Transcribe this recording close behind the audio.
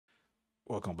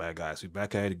Welcome back, guys. We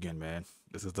back at it again, man.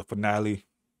 This is the finale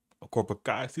of Cobra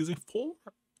Kai Season 4,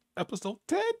 Episode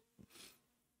 10.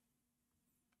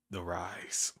 The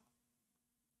Rise.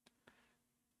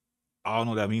 I don't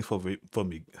know what that means for me.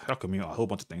 That could mean a whole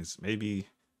bunch of things. Maybe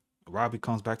Robbie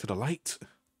comes back to the light.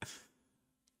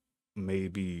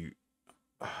 Maybe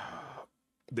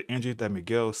the injury that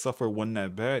Miguel suffered wasn't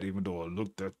that bad, even though it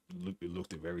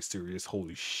looked very serious.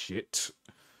 Holy shit.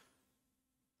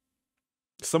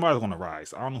 Somebody's gonna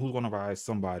rise. I don't know who's gonna rise.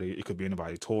 Somebody. It could be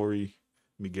anybody. Tori,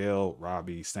 Miguel,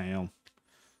 Robbie, Sam.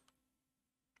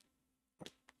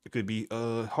 It could be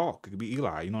Hawk. It could be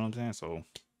Eli. You know what I'm saying? So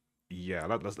yeah,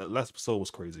 that last episode was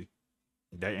crazy.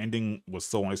 That ending was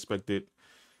so unexpected.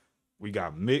 We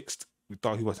got mixed. We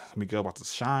thought Miguel about to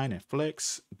shine and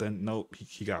flex. Then nope,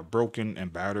 he got broken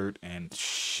and battered and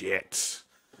shit.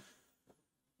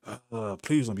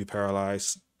 Please don't be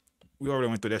paralyzed. We already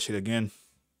went through that shit again.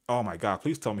 Oh my god,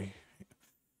 please tell me.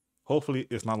 Hopefully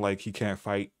it's not like he can't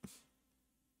fight.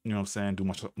 You know what I'm saying?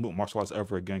 Do martial arts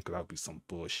ever again, because that would be some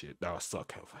bullshit. That would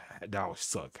suck. That would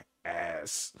suck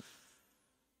ass.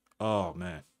 Oh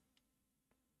man.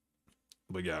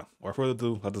 But yeah, without further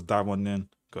ado, let's just dive on in,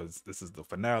 because this is the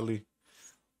finale.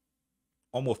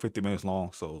 Almost 50 minutes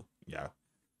long, so yeah.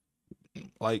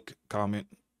 Like, comment,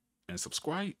 and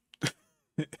subscribe.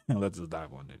 And let's just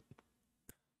dive on it.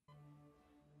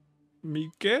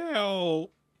 Miguel.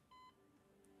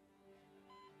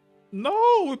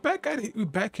 No, we're back at it. We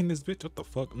back in this bitch. What the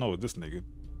fuck? No, this nigga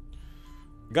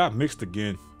got mixed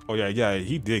again. Oh yeah,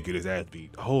 he did get his ass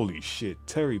beat. Holy shit,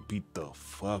 Terry beat the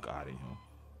fuck out of him.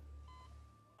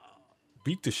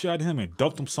 Beat the shit out of him and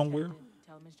dumped him somewhere.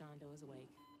 Tell Miss John Doe is awake.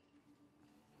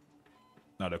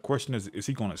 Now the question is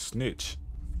he gonna snitch?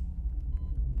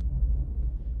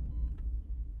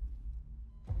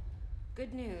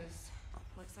 Good news.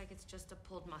 Looks like it's just a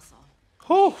pulled muscle.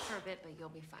 Oh, For a bit, but you'll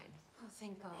be fine. Oh,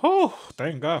 thank God. oh,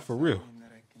 thank God for real.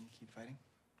 That I can keep fighting.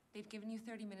 They've given you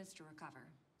 30 minutes to recover,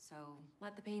 so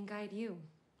let the pain guide you.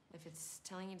 If it's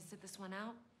telling you to sit this one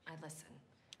out, I'd listen.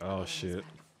 Oh shit.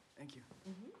 Thank you.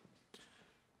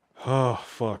 Oh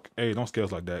fuck. Hey, don't scare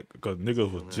us like that, because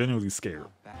niggas was genuinely scared.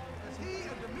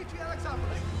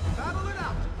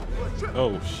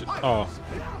 Oh shit. Oh,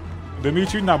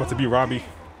 Dimitri not about to be Robbie.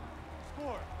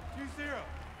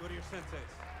 Go to your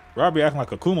senseis. Robbie acting like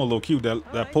Akuma low cute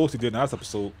that post he did in the last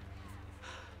episode.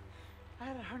 I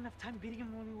had a hard enough time beating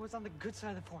him when he was on the good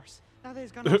side of the force. Now that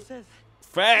he's gone off Sith, like a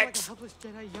Facts. helpless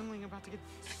Jedi youngling about to get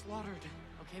slaughtered.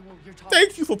 Okay, well, you're talking.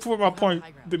 Thank you for proving my point,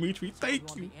 Dimitri.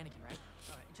 Thank you.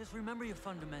 Just remember your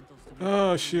fundamentals.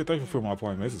 Oh shit, thank you for proving my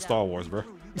point, man. This is Star Wars, bro.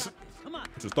 Come on.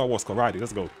 It's a Star Wars karate.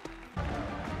 Let's go.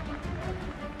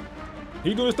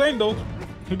 He doing his thing though.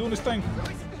 He doing his thing.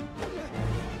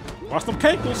 Watch them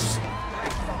cankles.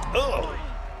 Ugh.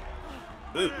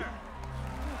 Ugh.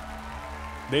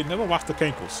 They never watch the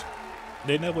cankles.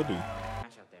 They never do.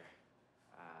 Match out there.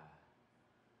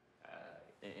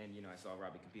 And you know, I saw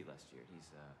Robbie compete last year.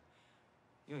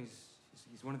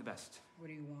 He's one of the best. What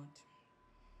do you want?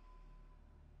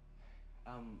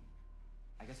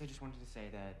 I guess I just wanted to say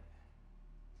that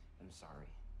I'm sorry,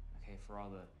 okay, for all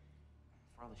the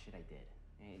shit I did.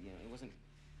 And, you know, it wasn't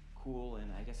cool,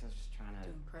 and I guess I was just trying To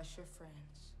to. impress your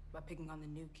friends by picking on the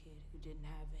new kid who didn't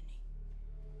have any.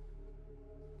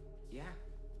 Yeah,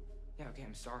 okay,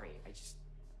 I'm sorry. I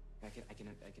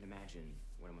can imagine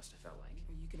what it must have felt like.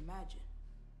 Or you can imagine.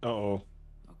 Uh-oh.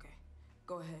 Okay,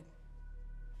 go ahead.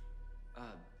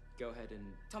 Go ahead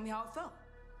and. Tell me how it felt.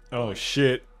 Oh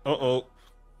shit. Uh-oh.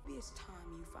 Maybe it's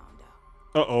time you found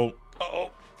out. Uh-oh.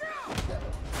 Uh-oh.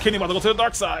 Kenny about to go to the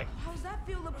dark side. How's that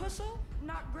feel, the puzzle?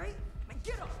 Not great? Man,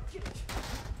 get up! Get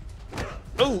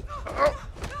Ooh.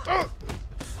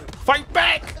 Fight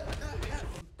back!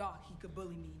 Thought he could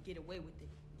bully me and get away with it.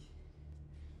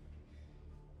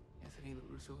 Anthony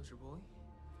LaRusso is your bully?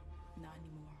 Not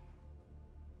anymore.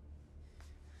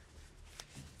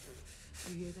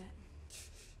 You hear that?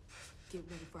 Get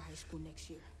ready for high school next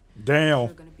year. Damn.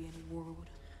 You're gonna be in a world of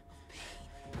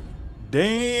pain.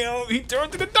 Damn. He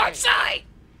turned to the dark side.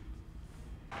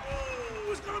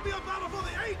 Ooh, it's gonna be a battle for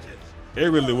the ages.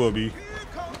 It really will be. Here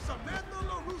comes Samantha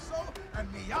LaRusso and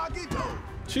Miyagi-Do.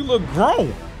 She look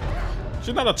grown.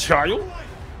 She's not a child.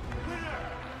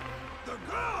 The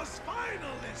girls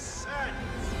finally set.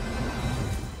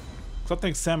 So I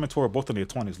think Sam and Tori are both in their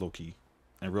 20s, low-key,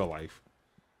 in real life.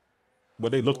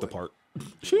 But they looked the part.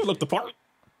 She looked the part.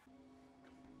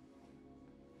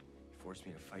 You forced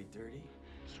me to fight dirty?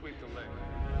 Sweep the leg.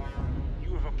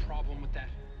 You have a problem with that?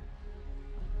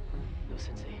 No,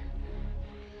 Sensei.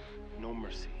 No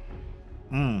mercy.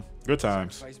 Good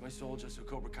times. Sacrifice my soul just so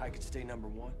Cobra Kai could stay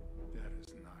 #1? That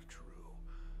is not true.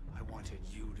 wanted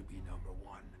you to be number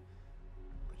one.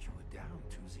 But you were down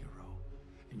 2-0,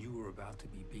 and you were about to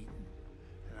be beaten.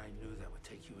 And I knew that would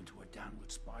take you into a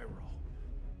downward spiral.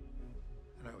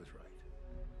 And I was right.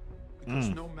 Because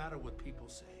no matter what people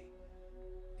say,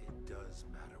 it does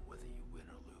matter whether you win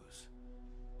or lose.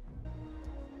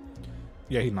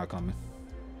 Yeah, he's not coming.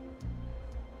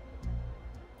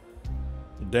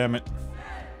 Damn it.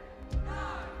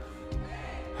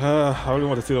 I really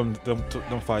want to see them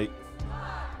fight.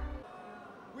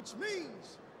 Which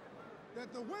means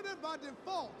that the winner by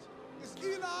default is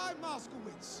Eli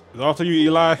Moskowitz. It's all to you,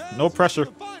 Eli. No pressure.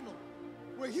 The final,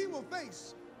 where he will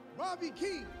face Robbie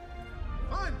King.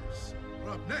 Finals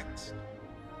are up next.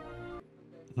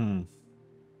 I'm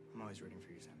always rooting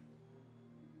for you, Sam.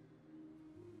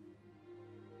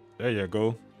 There you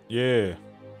go. Yeah.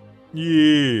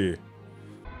 Yeah.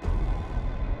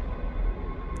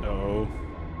 Uh-oh.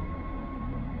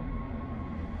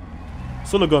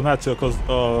 Still a good matchup because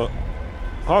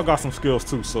Hart got some skills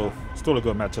too, so still a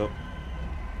good matchup.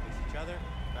 Each other?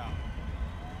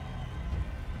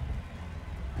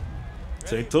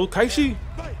 Seito Kaishi.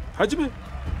 Hajime.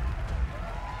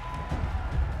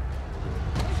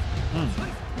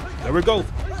 There we go. Ooh.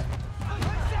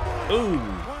 1-0,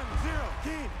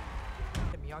 King.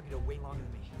 Miyagi to wait longer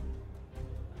than me.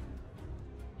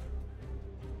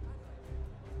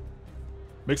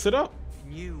 Mix it up.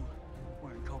 And you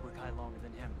were in Cobra Kai longer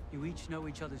than him. You each know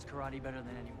each other's karate better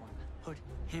than anyone. Put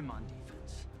him on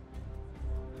defense.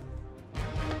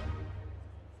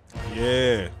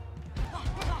 Yeah.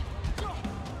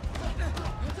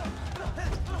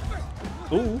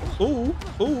 Ooh, ooh,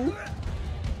 ooh.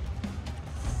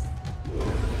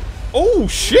 Oh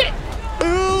shit!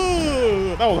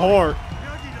 Ugh, that was hard.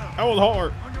 That was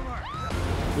hard.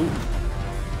 Ooh.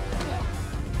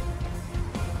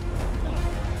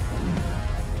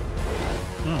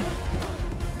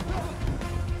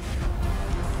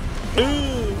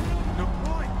 Ooh.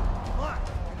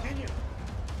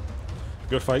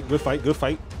 Good fight, good fight, good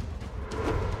fight.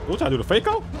 What y'all do, the fake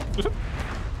out?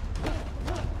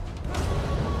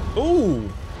 Ooh.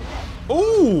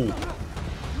 Ooh.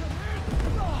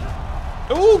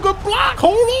 Ooh, good block.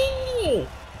 Hold on.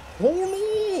 Hold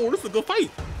on. This is a good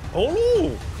fight. Hold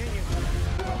on.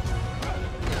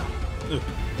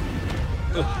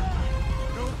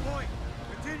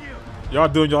 Y'all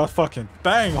doing y'all fucking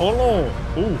thing. Hold on.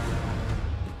 Ooh.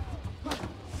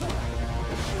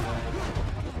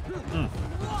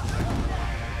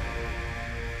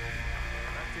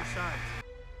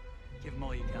 Give him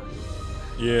all you got.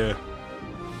 Yeah.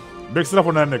 Mix it up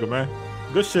on that nigga, man.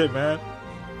 Good shit, man.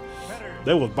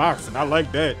 That was boxing. I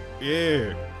like that.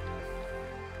 Yeah.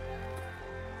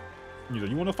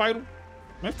 You want to fight him?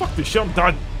 Man, fuck this shit. I'm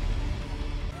done.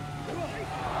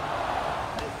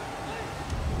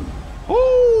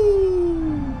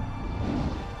 Woo!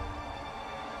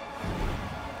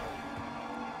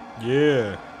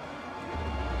 Yeah.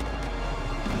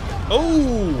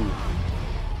 Oh!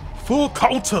 Full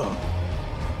counter.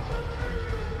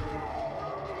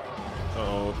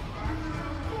 Uh-oh.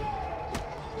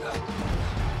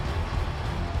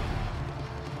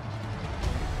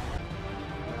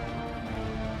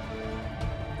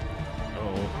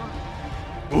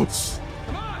 Oops.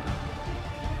 I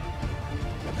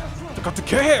got the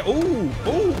cat. Ooh,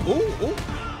 ooh, ooh, ooh,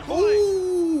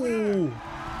 ooh.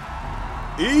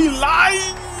 Eli.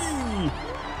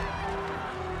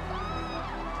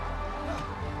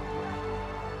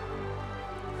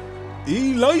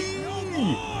 Eli.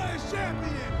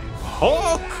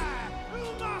 Hawk.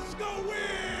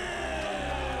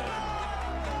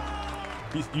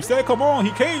 You said, come on,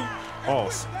 he came.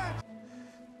 Awesome.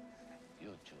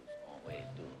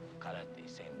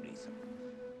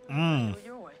 Do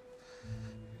your way.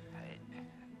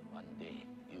 One day,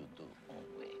 you do own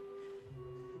way.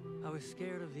 I was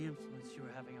scared of the influence you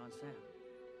were having on Sam.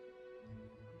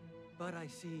 But I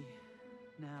see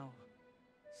now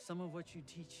some of what you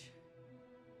teach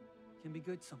can be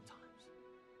good sometimes.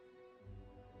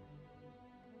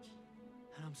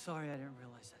 And I'm sorry I didn't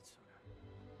realize that sooner.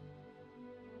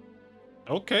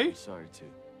 Okay. I'm sorry,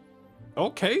 too.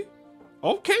 Okay.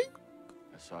 Okay.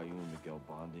 I saw you and Miguel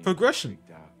bonding. Progression.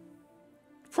 Freaked out.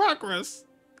 Progress.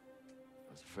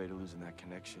 I was afraid of losing that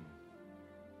connection.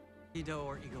 Ido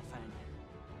or Eagle Fang,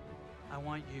 I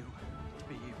want you to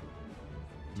be you.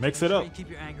 Mix Make it sure up. you keep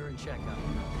your anger in check.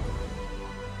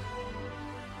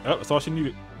 Yep, that's all she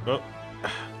needed. Oh.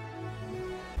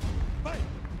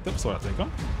 That's what I think, huh?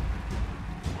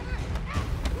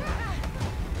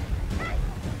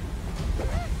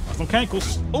 Some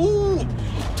cankles. Ooh!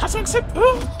 Touch on sip.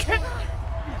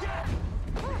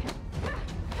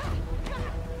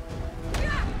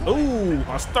 Ooh,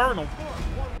 my sternum.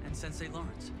 And Sensei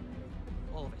Lawrence.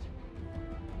 All of it.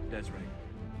 That's right.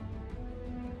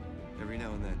 Every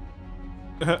now and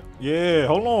then. Yeah,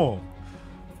 hold on.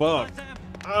 Fuck.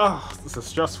 Ah, this is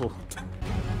stressful.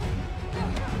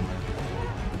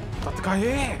 Got the guy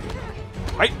in.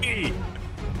 Fight me.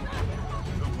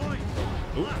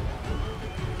 Ooh.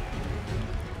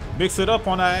 Mix it up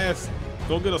on our ass.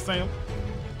 Go get us, Sam.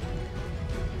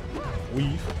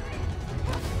 Weave.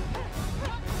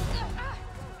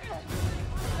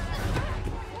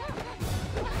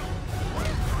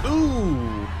 Ooh.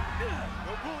 No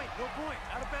point,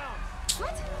 out of bounds.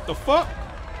 What? The fuck?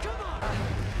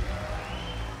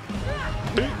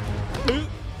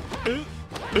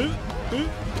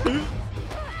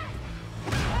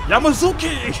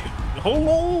 Yamazuki! Hold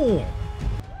on!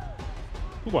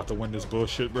 Who about to win this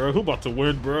bullshit, bro? Who about to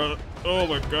win, bro? Oh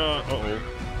my god. Uh-oh.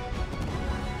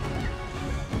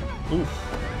 Oof.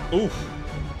 Oof.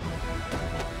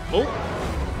 Oh.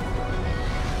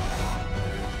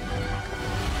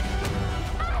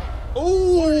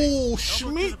 Oh,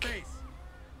 Schmeek!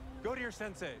 Go to your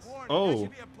senseis. Oh. That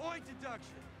should be a point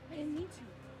deduction. I didn't need to.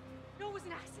 No, it was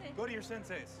an accident. Go to your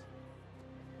senseis.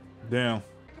 Damn.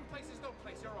 Second place is no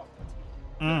place. You're off.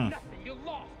 Mm. You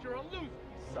lost. You're a loser. You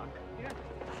suck.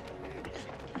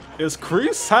 Is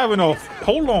Kreese having a...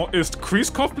 Hold on. Is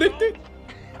Kreese conflicted?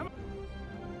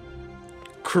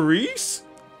 Kreese?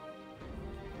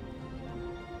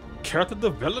 Character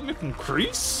development from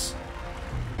Kreese?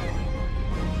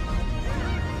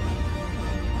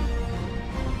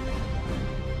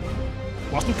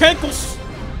 Watch them cankles.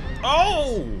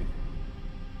 Oh!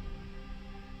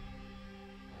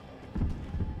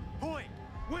 Point.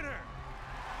 Winner.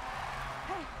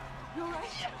 Hey, you alright?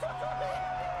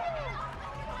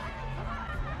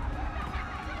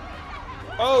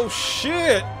 Oh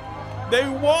shit! They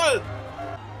won!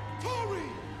 Tori!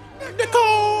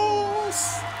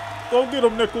 Nichols! Go get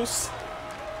him, Nichols.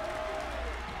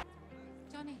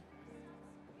 Johnny.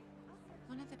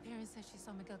 One of the parents said she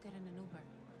saw Miguel get in an Uber.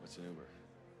 What's an Uber?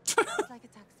 It's like a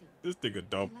taxi. This nigga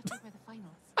dumb. He left over the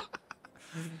finals.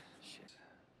 Shit.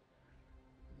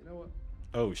 You know what?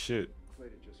 Oh shit.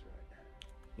 Played it just right.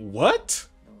 What?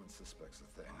 No one suspects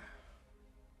a thing.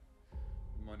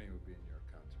 Money will be in your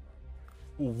account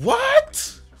tomorrow. What?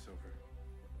 Mr. Silver.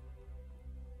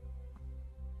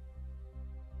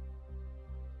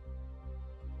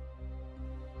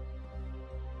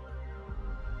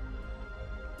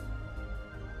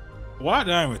 Why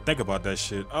did I even think about that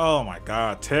shit? Oh my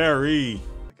god, Terry.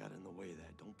 I got in the way of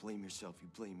that. Don't blame yourself. You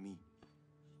blame me.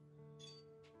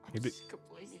 He did. Sick of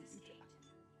blaming you,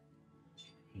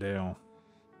 Dad. Damn.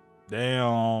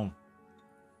 Damn.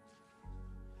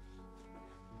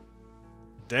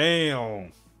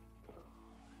 Damn.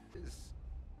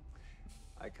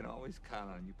 I can always count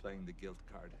on you playing the guilt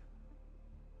card.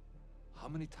 How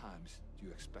many times do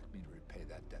you expect me to repay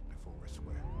that debt before we're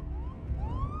square?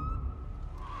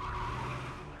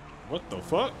 What the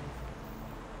fuck?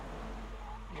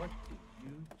 What did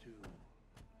you do?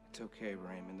 It's okay,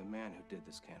 Raymond. The man who did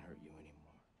this can't hurt you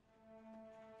anymore.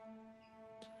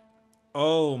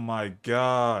 Oh my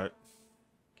god.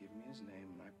 Give me his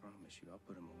name, and I promise you, I'll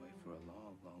put him away for a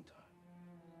long, long time.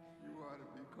 You want to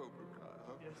be Cobra Kai,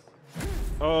 huh? Yes.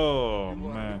 Oh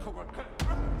man.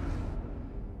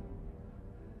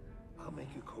 I'll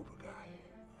make you Cobra Guy.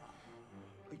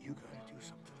 But you gotta do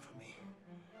something for me.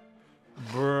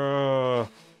 Bruh.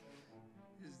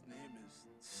 His name is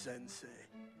Sensei.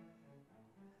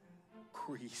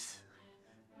 Kreese.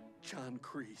 John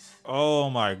Kreese. Oh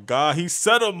my god, he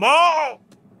set him up!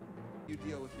 You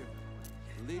deal with your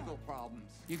legal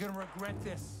problems. You're gonna regret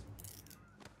this.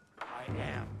 I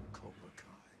am Cobra Kai.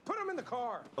 Put him in the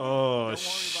car. Oh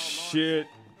shit.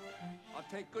 I'll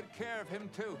take good care of him,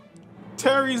 too.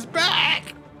 Terry's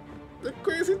back! The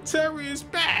crazy Terry is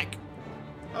back!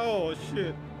 Oh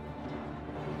shit.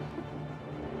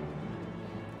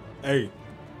 Hey,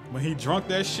 when he drunk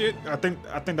that shit, I think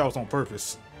that was on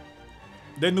purpose.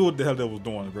 They knew what the hell they was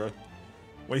doing, bro.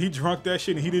 When he drunk that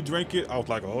shit and he didn't drink it, I was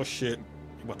like, oh shit,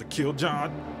 he about to kill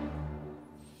John.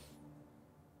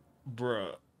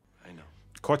 Bruh. I know.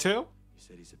 Cartel? He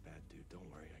said he's a bad dude.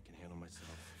 Don't worry, I can handle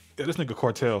myself. Yeah, this nigga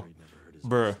Cartel. He'd never hurt his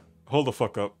Bruh, hold the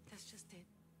fuck up. That's just it.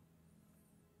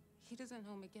 He doesn't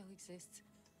know Miguel exists.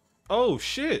 Oh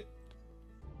shit.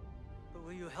 But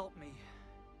will you help me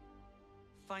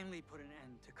finally put an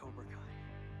end to Cobra Kai?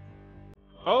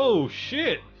 Oh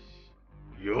shit.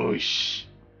 Yosh.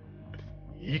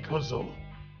 Ikazo.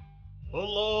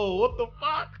 Hello, what the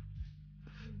fuck?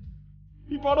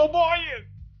 He brought a boy in.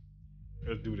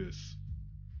 Let's do this.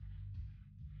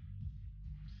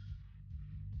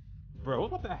 Bro,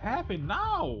 what's about to happen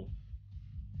now?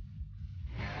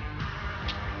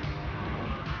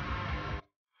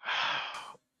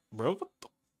 Bro, what the,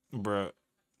 bruh,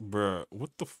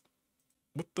 what the,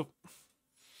 what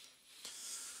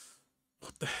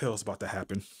the hell's about to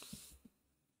happen?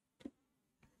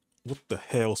 What the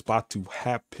hell's about to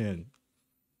happen?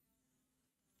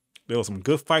 There was some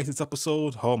good fights this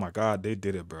episode. Oh my god, they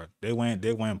did it, bro. They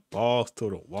went balls to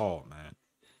the wall, man.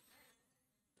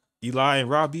 Eli and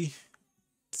Robbie,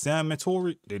 Sam and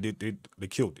Tori, they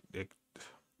killed it. They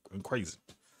went crazy.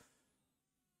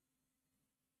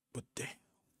 But damn.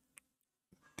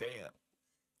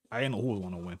 I didn't know who was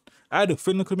gonna win. I had a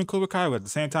feeling it could have been Cobra Kai, but at the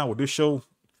same time with this show,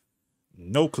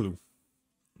 no clue.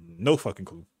 No fucking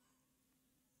clue.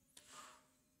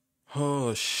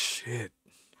 Oh shit.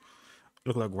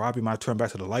 Look like Robbie might turn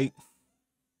back to the light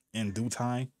in due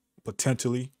time,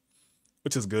 potentially.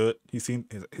 Which is good. He's seen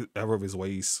his error of his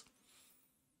ways.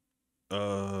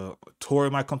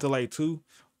 Tori might come to light too.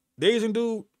 The Asian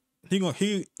dude,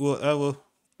 he will ever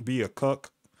be a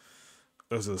cuck.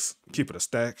 Let's just keep it a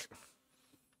stack.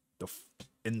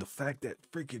 And the fact that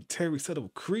freaking Terry set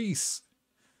up Kreese,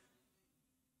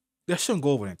 that shouldn't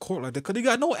go over in court like that because he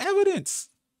got no evidence.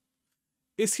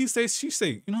 It's he say, she say,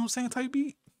 you know what I'm saying, type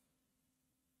beat.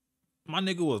 My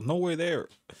nigga was nowhere there.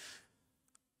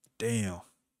 Damn.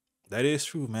 That is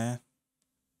true, man.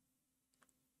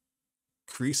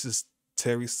 Kreese is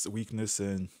Terry's weakness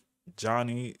and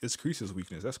Johnny is Kreese's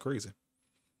weakness. That's crazy.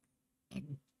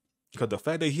 Because the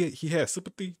fact that he had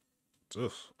sympathy,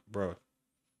 ugh, bro.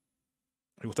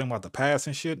 He was thinking about the past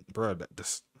and shit, bro.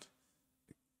 This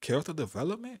character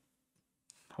development.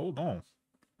 Hold on.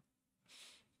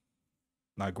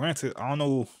 Now, granted, I don't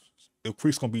know if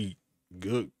Kreese gonna be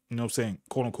good. You know what I'm saying?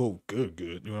 "Quote unquote" good.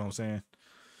 You know what I'm saying?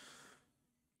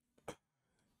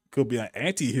 Could be an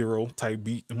anti-hero type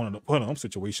beat in one of them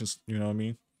situations. You know what I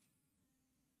mean?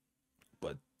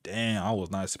 But damn, I was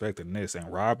not expecting this.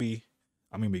 And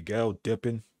Miguel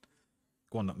dipping,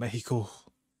 going to Mexico.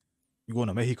 You going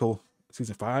to Mexico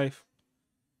season 5?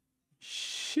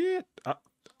 Shit.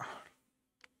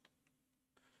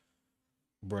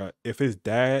 Bruh, if his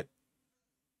dad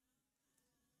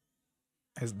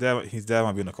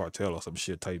might be in a cartel or some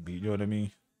shit type beat, you know what I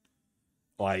mean?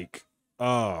 Like,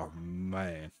 oh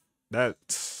man.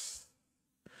 It's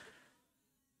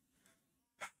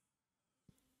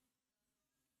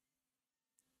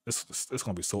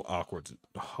gonna be so awkward.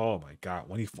 Oh my god.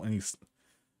 When he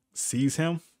sees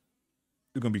him,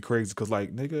 it's gonna be crazy because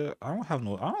like, nigga, I don't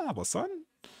have a son.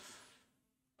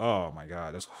 Oh my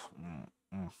god, that's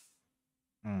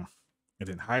and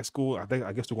then high school. I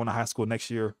guess we're going to high school next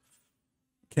year.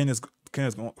 Ken is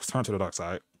going to turn to the dark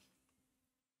side.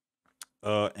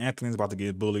 Anthony's about to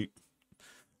get bullied.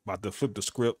 About to flip the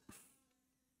script.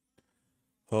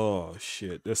 Oh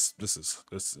shit! This is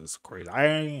crazy. I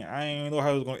ain't know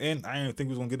how it was gonna end. I didn't think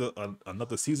we was gonna get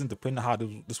another season, depending on how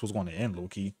this was gonna end, low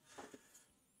key.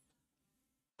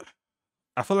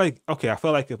 I feel like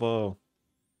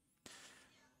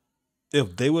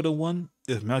if they would have won,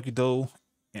 if Melky Doe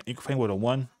and Ink Pain would have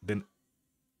won, then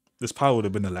this probably would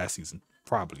have been the last season.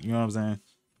 Probably, you know what I'm saying?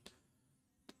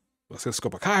 But since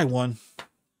Cobra Kai won,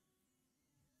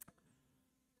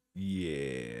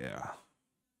 yeah,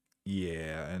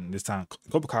 and this time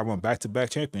Cobra Kai won back-to-back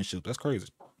championships. That's crazy.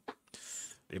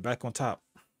 They're back on top.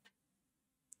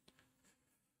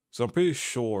 So I'm pretty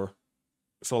sure.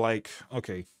 So like,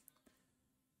 okay,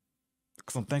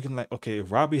 because I'm thinking like, okay,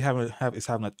 if Robbie is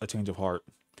having a change of heart,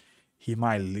 he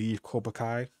might leave Cobra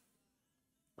Kai.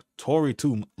 Tori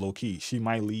too, low key, she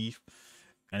might leave,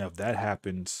 and if that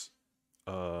happens,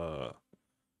 the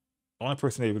only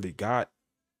person they really got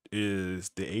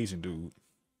is the Asian dude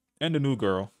and the new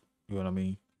girl. You know what I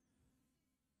mean?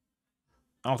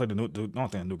 I don't think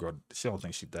the new girl. She don't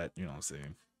think she's that. You know what I'm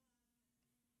saying?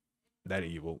 That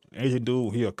evil. Asian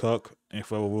dude, he a cuck, and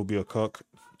forever will be a cuck.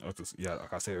 Yeah,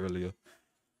 like I said earlier,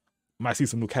 might see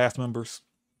some new cast members.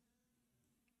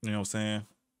 You know what I'm saying?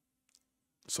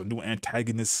 Some new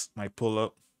antagonists might pull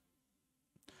up.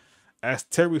 As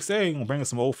Terry saying, we're bringing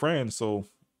some old friends, so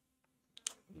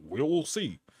we'll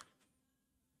see.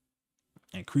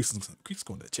 And Kreese is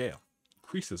going to jail.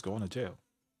 Kreese is going to jail.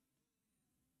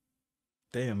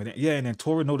 Damn, and then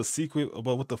Tori know the secret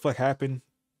about what the fuck happened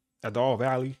at the All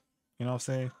Valley. You know what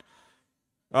I'm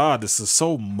saying? This is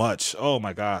so much. Oh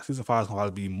my god, season 5 is gonna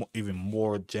probably be even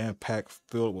more jam packed,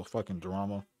 filled with fucking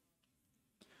drama.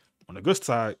 On the good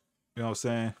side, you know what I'm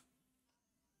saying?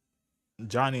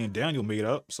 Johnny and Daniel made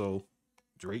up, so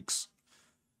Drake's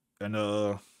and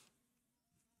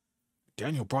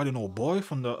Daniel brought in old boy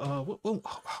from the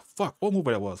what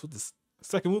movie that was? What this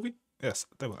second movie? Yes,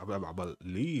 I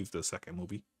believe the second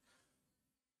movie.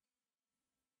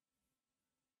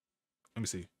 Let me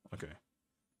see. Okay.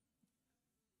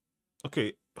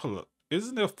 Okay, hold up.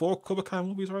 Isn't there 4 Cobra Kai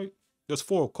movies, right? There's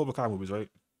 4 Cobra Kai movies, right?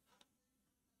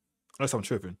 Unless I'm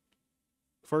tripping.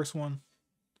 First one.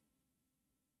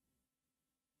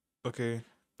 Okay.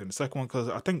 Then the second one, because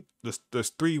I think there's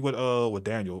 3 with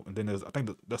Daniel, and then there's I think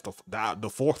that's the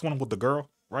 4th one with the girl,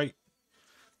 right?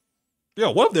 Yeah,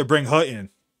 what if they bring her in?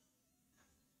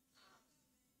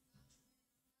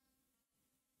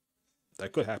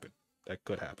 That could happen. That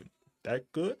could happen.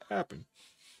 That could happen.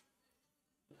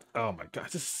 Oh my god,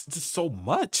 this is so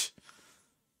much.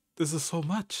 This is so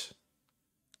much.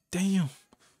 Damn.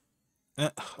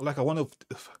 Like I wonder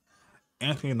if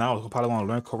Anthony now will probably want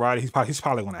to learn karate. He's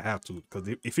probably gonna have to, because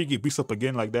if he get beat up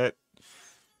again like that,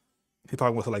 he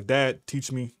probably wants to like, Dad,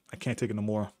 teach me. I can't take it no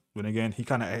more. But again, he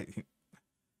kind of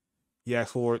he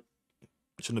asked for it.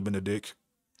 Shouldn't have been a dick.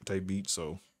 Take beat.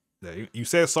 So yeah, you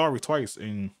said sorry twice,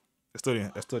 and it still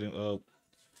didn't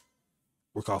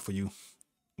work out for you.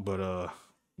 But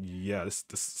yeah, this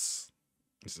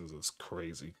is just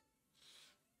crazy.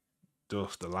 The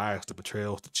lies, the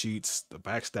betrayals, the cheats, the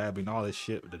backstabbing, all this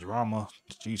shit, the drama.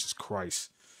 Jesus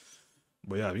Christ.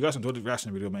 But yeah, if you guys enjoyed the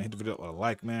reaction video, man, hit the video a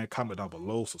like, man. Comment down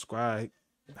below, subscribe,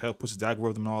 help push the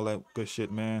algorithm and all that good shit,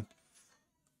 man.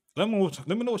 Let me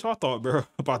know what y'all thought, bro,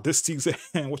 about this season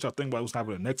and what y'all think about what's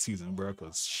happening next season, bro.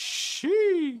 Cause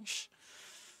sheesh,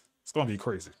 it's gonna be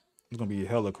crazy. It's gonna be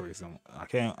hella crazy.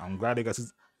 I'm glad they got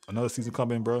another season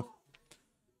coming, bro.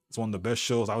 It's one of the best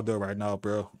shows out there right now,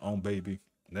 bro. On baby.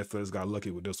 Netflix got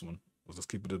lucky with this one. Let's just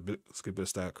keep it a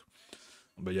stack.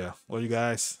 But yeah, love you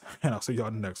guys, and I'll see y'all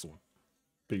in the next one.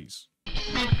 Peace.